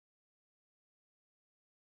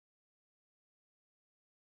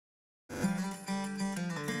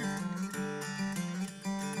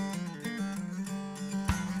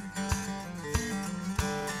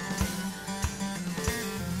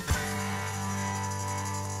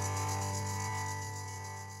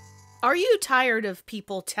Are you tired of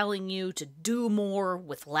people telling you to do more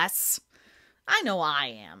with less? I know I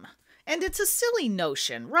am. And it's a silly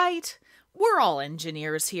notion, right? We're all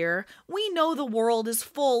engineers here. We know the world is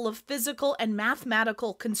full of physical and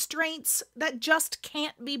mathematical constraints that just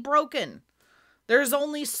can't be broken. There's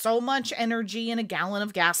only so much energy in a gallon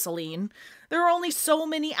of gasoline. There are only so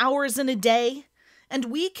many hours in a day. And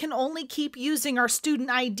we can only keep using our student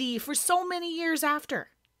ID for so many years after.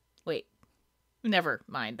 Wait, never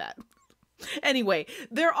mind that. Anyway,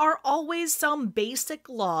 there are always some basic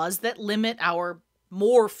laws that limit our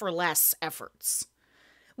more for less efforts.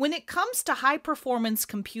 When it comes to high-performance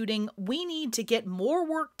computing, we need to get more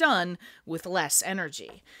work done with less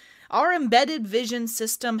energy. Our embedded vision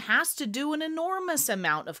system has to do an enormous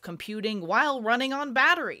amount of computing while running on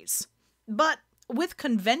batteries. But with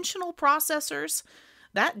conventional processors,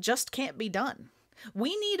 that just can't be done.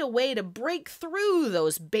 We need a way to break through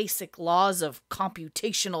those basic laws of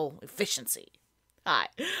computational efficiency. Hi,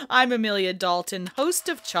 I'm Amelia Dalton, host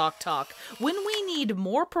of Chalk Talk. When we need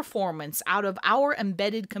more performance out of our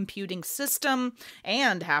embedded computing system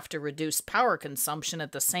and have to reduce power consumption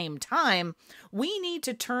at the same time, we need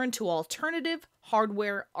to turn to alternative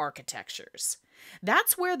hardware architectures.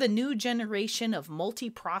 That's where the new generation of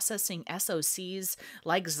multiprocessing SoCs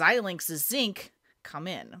like Xilinx's Zynq come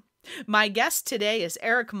in. My guest today is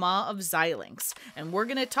Eric Ma of Xilinx, and we're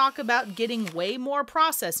going to talk about getting way more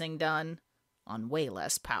processing done on way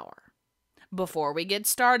less power. Before we get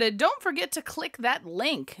started, don't forget to click that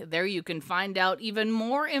link. There you can find out even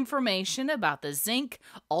more information about the Zynq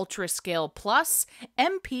UltraScale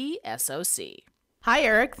MPSoC. Hi,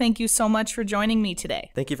 Eric. Thank you so much for joining me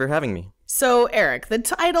today. Thank you for having me. So, Eric, the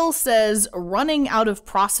title says running out of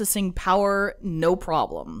processing power, no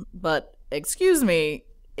problem. But, excuse me,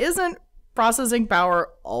 isn't processing power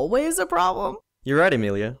always a problem? You're right,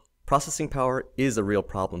 Amelia. Processing power is a real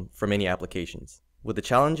problem for many applications. With the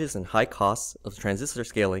challenges and high costs of transistor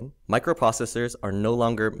scaling, microprocessors are no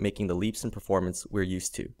longer making the leaps in performance we're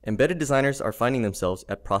used to. Embedded designers are finding themselves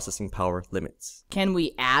at processing power limits. Can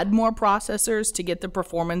we add more processors to get the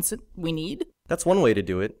performance we need? That's one way to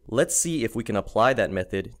do it. Let's see if we can apply that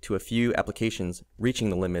method to a few applications reaching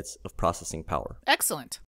the limits of processing power.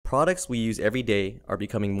 Excellent. Products we use every day are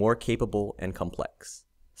becoming more capable and complex.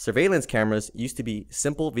 Surveillance cameras used to be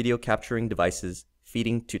simple video capturing devices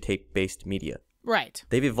feeding to tape-based media. Right.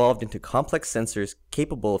 They've evolved into complex sensors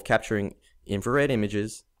capable of capturing infrared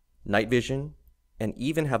images, night vision, and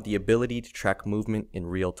even have the ability to track movement in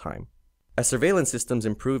real time. As surveillance systems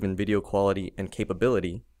improve in video quality and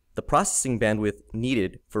capability, the processing bandwidth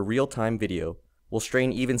needed for real-time video will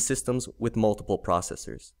strain even systems with multiple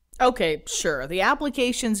processors. Okay, sure, the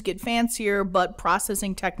applications get fancier, but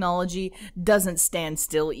processing technology doesn't stand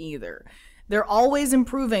still either. They're always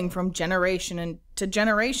improving from generation to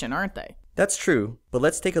generation, aren't they? That's true, but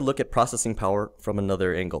let's take a look at processing power from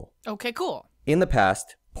another angle. Okay, cool. In the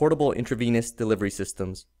past, portable intravenous delivery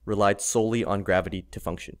systems relied solely on gravity to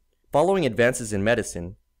function. Following advances in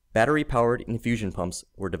medicine, battery-powered infusion pumps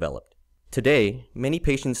were developed. Today, many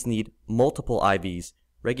patients need multiple IVs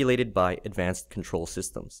regulated by advanced control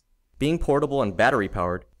systems. Being portable and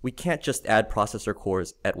battery-powered, we can't just add processor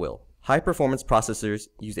cores at will. High-performance processors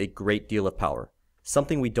use a great deal of power,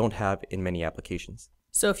 something we don't have in many applications.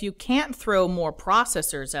 So if you can't throw more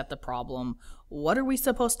processors at the problem, what are we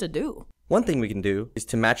supposed to do? One thing we can do is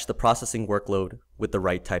to match the processing workload with the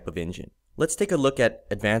right type of engine. Let's take a look at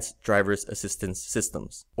Advanced Driver's Assistance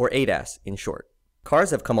Systems, or ADAS in short.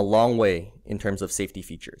 Cars have come a long way in terms of safety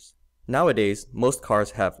features. Nowadays, most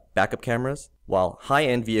cars have backup cameras, while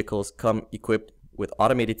high-end vehicles come equipped with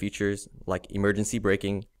automated features like emergency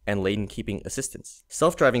braking and lane keeping assistance.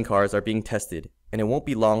 Self-driving cars are being tested, and it won't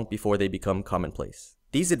be long before they become commonplace.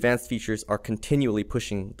 These advanced features are continually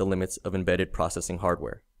pushing the limits of embedded processing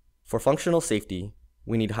hardware. For functional safety,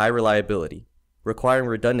 we need high reliability, requiring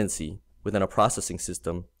redundancy within a processing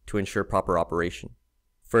system to ensure proper operation.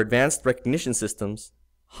 For advanced recognition systems,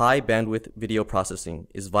 high bandwidth video processing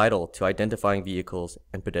is vital to identifying vehicles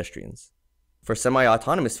and pedestrians. For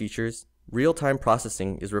semi-autonomous features, real-time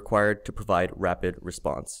processing is required to provide rapid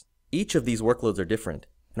response. Each of these workloads are different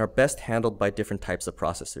and are best handled by different types of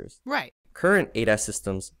processors. Right. Current ADAS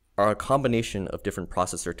systems are a combination of different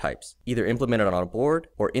processor types, either implemented on a board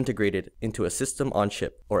or integrated into a system on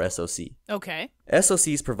chip, or SoC. Okay.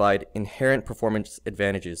 SoCs provide inherent performance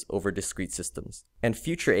advantages over discrete systems, and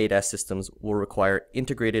future ADAS systems will require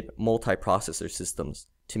integrated multiprocessor systems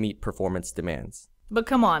to meet performance demands. But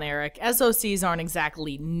come on, Eric, SoCs aren't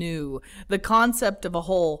exactly new. The concept of a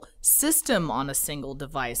whole system on a single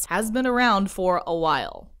device has been around for a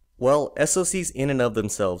while. Well, SoCs in and of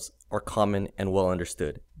themselves are common and well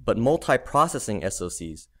understood, But multi-processing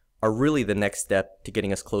SoCs are really the next step to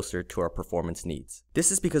getting us closer to our performance needs.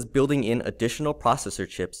 This is because building in additional processor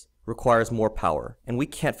chips requires more power, and we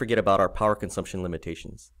can't forget about our power consumption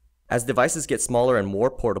limitations. As devices get smaller and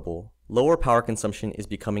more portable, lower power consumption is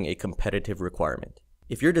becoming a competitive requirement.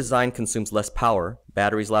 If your design consumes less power,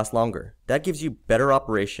 batteries last longer. That gives you better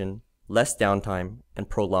operation, less downtime, and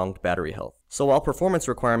prolonged battery health. So while performance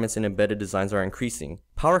requirements in embedded designs are increasing,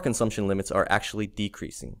 power consumption limits are actually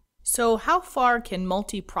decreasing. So how far can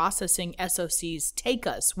multi-processing SoCs take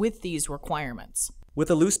us with these requirements?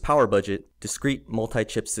 With a loose power budget, discrete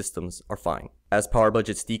multi-chip systems are fine. As power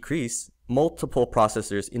budgets decrease, multiple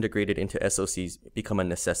processors integrated into SoCs become a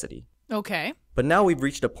necessity. Okay. But now we've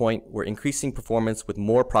reached a point where increasing performance with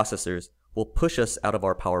more processors will push us out of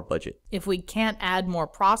our power budget. If we can't add more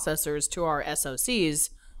processors to our SoCs,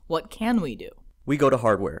 what can we do? We go to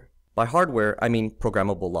hardware. By hardware, I mean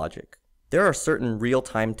programmable logic. There are certain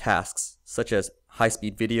real-time tasks, such as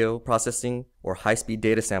high-speed video processing or high-speed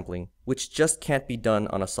data sampling, which just can't be done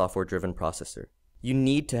on a software-driven processor. You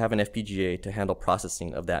need to have an FPGA to handle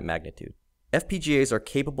processing of that magnitude. FPGAs are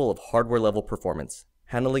capable of hardware-level performance,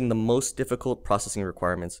 handling the most difficult processing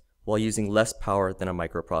requirements while using less power than a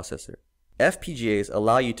microprocessor. FPGAs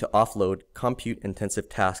allow you to offload compute-intensive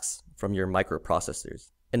tasks from your microprocessors,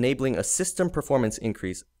 enabling a system performance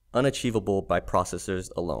increase unachievable by processors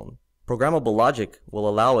alone. Programmable logic will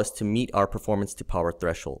allow us to meet our performance to power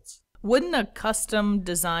thresholds. Wouldn't a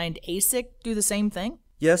custom-designed ASIC do the same thing?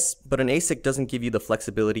 Yes, but an ASIC doesn't give you the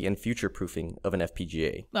flexibility and future-proofing of an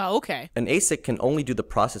FPGA. Oh, okay. An ASIC can only do the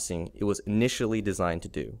processing it was initially designed to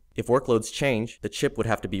do. If workloads change, the chip would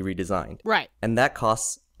have to be redesigned. Right. And that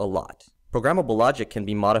costs a lot. Programmable logic can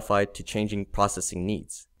be modified to changing processing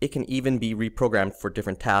needs. It can even be reprogrammed for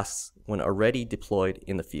different tasks when already deployed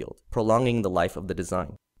in the field, prolonging the life of the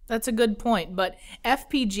design. That's a good point, but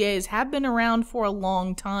FPGAs have been around for a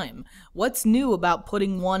long time. What's new about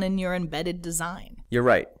putting one in your embedded design? You're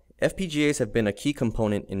right. FPGAs have been a key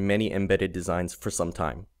component in many embedded designs for some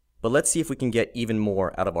time. But let's see if we can get even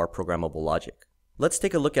more out of our programmable logic. Let's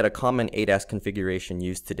take a look at a common ADAS configuration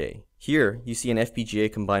used today. Here, you see an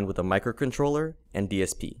FPGA combined with a microcontroller and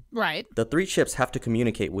DSP. Right. The three chips have to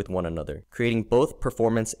communicate with one another, creating both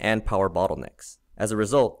performance and power bottlenecks. As a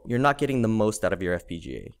result, you're not getting the most out of your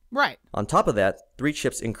FPGA. Right. On top of that, three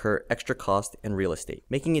chips incur extra cost and real estate,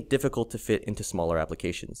 making it difficult to fit into smaller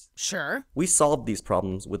applications. Sure. We solved these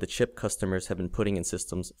problems with a chip customers have been putting in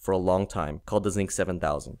systems for a long time called the Zynq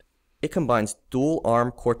 7000. It combines dual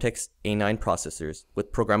ARM Cortex-A9 processors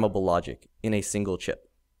with programmable logic in a single chip.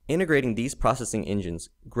 Integrating these processing engines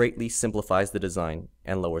greatly simplifies the design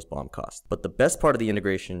and lowers BOM cost. But the best part of the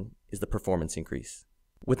integration is the performance increase.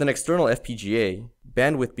 With an external FPGA,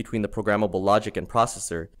 bandwidth between the programmable logic and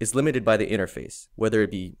processor is limited by the interface, whether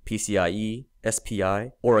it be PCIe,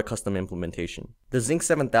 SPI, or a custom implementation. The Zynq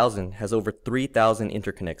 7000 has over 3,000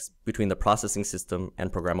 interconnects between the processing system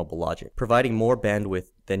and programmable logic, providing more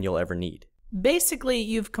bandwidth than you'll ever need. Basically,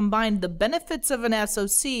 you've combined the benefits of an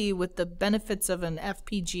SoC with the benefits of an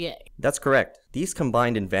FPGA. That's correct. These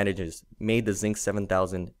combined advantages made the Zynq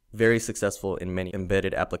 7000 very successful in many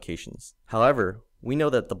embedded applications. However, we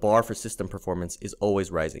know that the bar for system performance is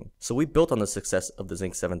always rising, so we built on the success of the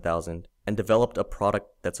Zynq 7000 and developed a product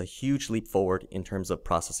that's a huge leap forward in terms of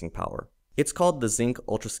processing power. It's called the Zynq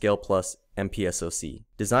UltraScale MPSoC,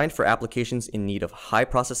 designed for applications in need of high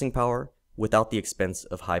processing power without the expense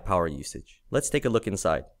of high power usage. Let's take a look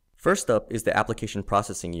inside. First up is the Application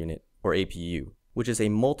Processing Unit, or APU, which is a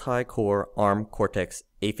multi-core ARM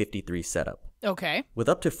Cortex-A53 setup. Okay. With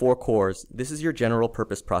up to 4 cores, this is your general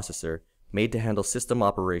purpose processor made to handle system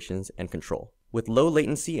operations and control. With low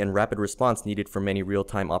latency and rapid response needed for many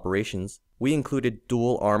real-time operations, we included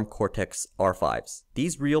dual ARM Cortex R5s.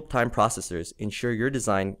 These real-time processors ensure your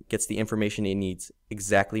design gets the information it needs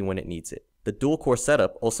exactly when it needs it. The dual-core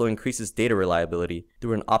setup also increases data reliability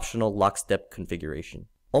through an optional lockstep configuration.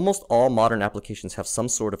 Almost all modern applications have some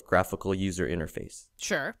sort of graphical user interface.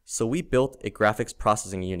 Sure. So we built a graphics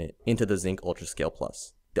processing unit into the Zynq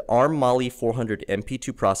UltraScale+. The ARM Mali 400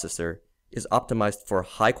 MP2 processor is optimized for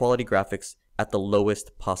high-quality graphics at the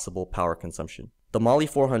lowest possible power consumption. The Mali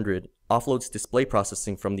 400 offloads display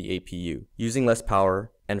processing from the APU, using less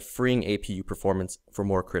power and freeing APU performance for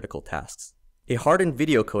more critical tasks. A hardened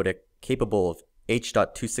video codec capable of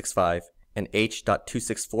H.265 and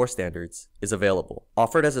H.264 standards is available.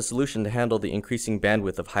 Offered as a solution to handle the increasing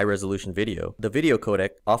bandwidth of high-resolution video, the video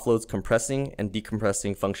codec offloads compressing and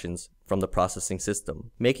decompressing functions from the processing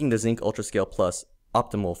system, making the Zynq UltraScale+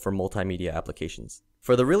 optimal for multimedia applications.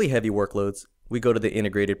 For the really heavy workloads, we go to the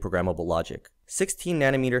integrated programmable logic. 16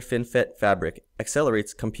 nanometer FinFET fabric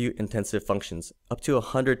accelerates compute-intensive functions up to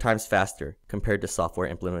 100 times faster compared to software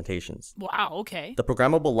implementations. Wow, okay. The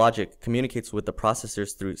programmable logic communicates with the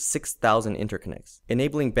processors through 6,000 interconnects,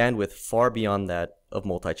 enabling bandwidth far beyond that of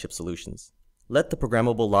multi-chip solutions. Let the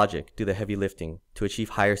programmable logic do the heavy lifting to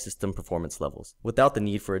achieve higher system performance levels without the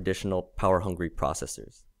need for additional power-hungry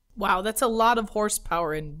processors. Wow, that's a lot of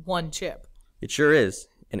horsepower in one chip. It sure is,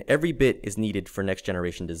 and every bit is needed for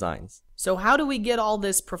next-generation designs. So how do we get all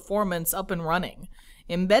this performance up and running?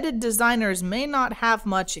 Embedded designers may not have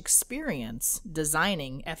much experience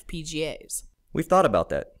designing FPGAs. We've thought about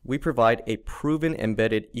that. We provide a proven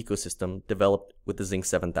embedded ecosystem developed with the Zynq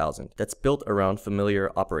 7000 that's built around familiar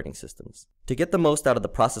operating systems. To get the most out of the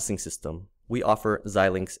processing system, we offer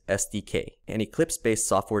Xilinx SDK, an Eclipse-based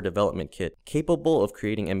software development kit capable of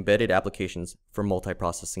creating embedded applications for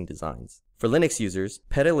multiprocessing designs. For Linux users,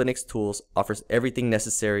 Peta Linux Tools offers everything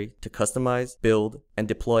necessary to customize, build, and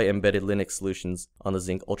deploy embedded Linux solutions on the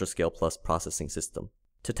Zynq UltraScale Plus processing system.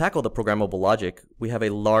 To tackle the programmable logic, we have a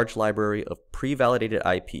large library of pre-validated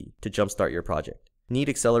IP to jumpstart your project. Need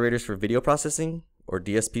accelerators for video processing or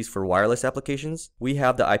DSPs for wireless applications? We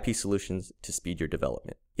have the IP solutions to speed your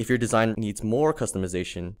development. If your design needs more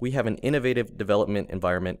customization, we have an innovative development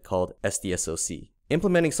environment called SDSoC.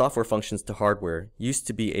 Implementing software functions to hardware used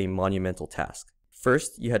to be a monumental task.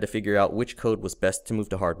 First, you had to figure out which code was best to move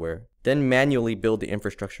to hardware, then manually build the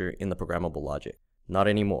infrastructure in the programmable logic. Not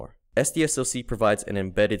anymore. SDSoC provides an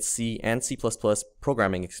embedded C and C++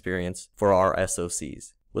 programming experience for our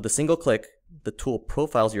SoCs. With a single click, the tool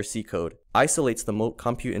profiles your C code, isolates the most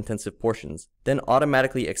compute-intensive portions, then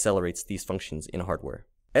automatically accelerates these functions in hardware.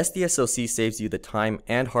 SDSoC saves you the time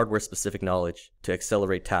and hardware-specific knowledge to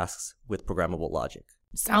accelerate tasks with programmable logic.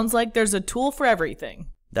 Sounds like there's a tool for everything.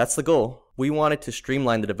 That's the goal. We wanted to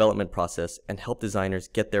streamline the development process and help designers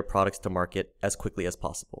get their products to market as quickly as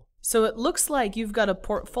possible. So it looks like you've got a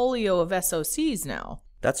portfolio of SoCs now.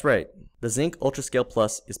 That's right. The Zynq UltraScale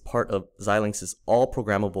Plus is part of Xilinx's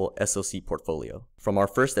all-programmable SoC portfolio. From our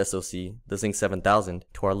first SoC, the Zynq 7000,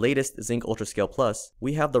 to our latest Zynq UltraScale Plus,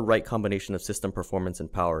 we have the right combination of system performance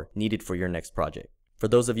and power needed for your next project. For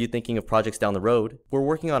those of you thinking of projects down the road, we're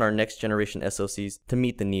working on our next generation SoCs to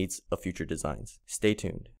meet the needs of future designs. Stay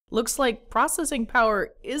tuned. Looks like processing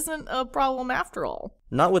power isn't a problem after all.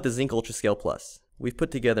 Not with the Zynq UltraScale Plus. We've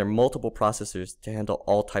put together multiple processors to handle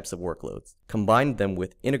all types of workloads, combined them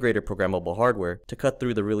with integrated programmable hardware to cut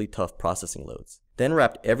through the really tough processing loads, then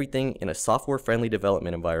wrapped everything in a software-friendly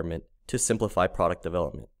development environment to simplify product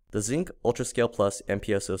development. The Zynq UltraScale Plus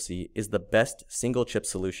MPSoC is the best single-chip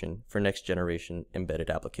solution for next-generation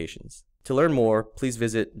embedded applications. To learn more, please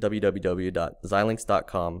visit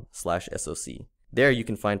www.xilinx.com/SoC. There you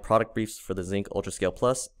can find product briefs for the Zynq UltraScale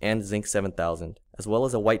Plus and Zynq 7000, as well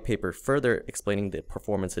as a white paper further explaining the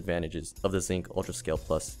performance advantages of the Zynq UltraScale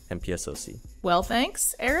Plus MPSoC. Well,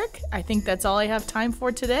 thanks, Eric. I think that's all I have time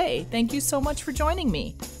for today. Thank you so much for joining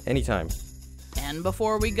me. Anytime. And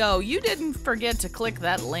before we go, you didn't forget to click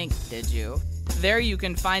that link, did you? There you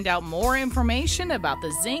can find out more information about the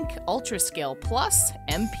Zynq UltraScale Plus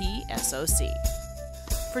MPSoC.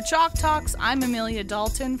 For Chalk Talks, I'm Amelia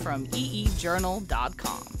Dalton from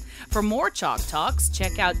eejournal.com. For more Chalk Talks,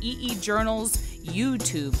 check out EE Journal's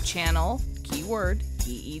YouTube channel, keyword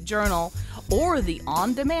EE Journal, or the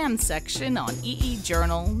on-demand section on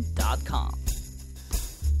eejournal.com.